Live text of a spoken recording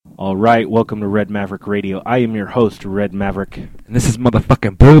All right, welcome to Red Maverick Radio. I am your host, Red Maverick. And this is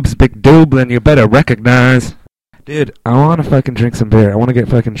motherfucking Boobs Big Dublin, you better recognize. Dude, I want to fucking drink some beer. I want to get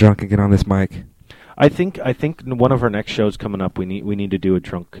fucking drunk and get on this mic. I think one of our next shows coming up, we need to do a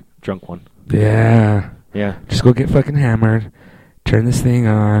drunk one. Yeah. Yeah. Just go get fucking hammered. Turn this thing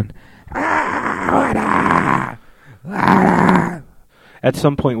on. At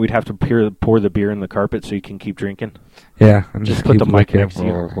some point, we'd have to pour the beer in the carpet so you can keep drinking. Yeah. And just put the mic next to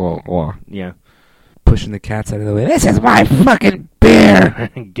you. Yeah. Pushing the cats out of the way. This is my fucking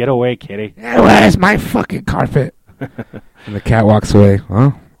beer. Get away, kitty. Where's my fucking carpet? And the cat walks away.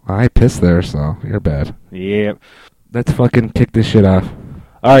 Well, I pissed there, so you're bad. Yep. Let's fucking kick this shit off.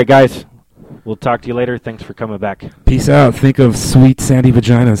 All right, guys. We'll talk to you later. Thanks for coming back. Peace out. Think of sweet sandy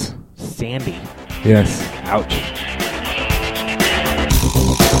vaginas. Sandy. Yes. Ouch.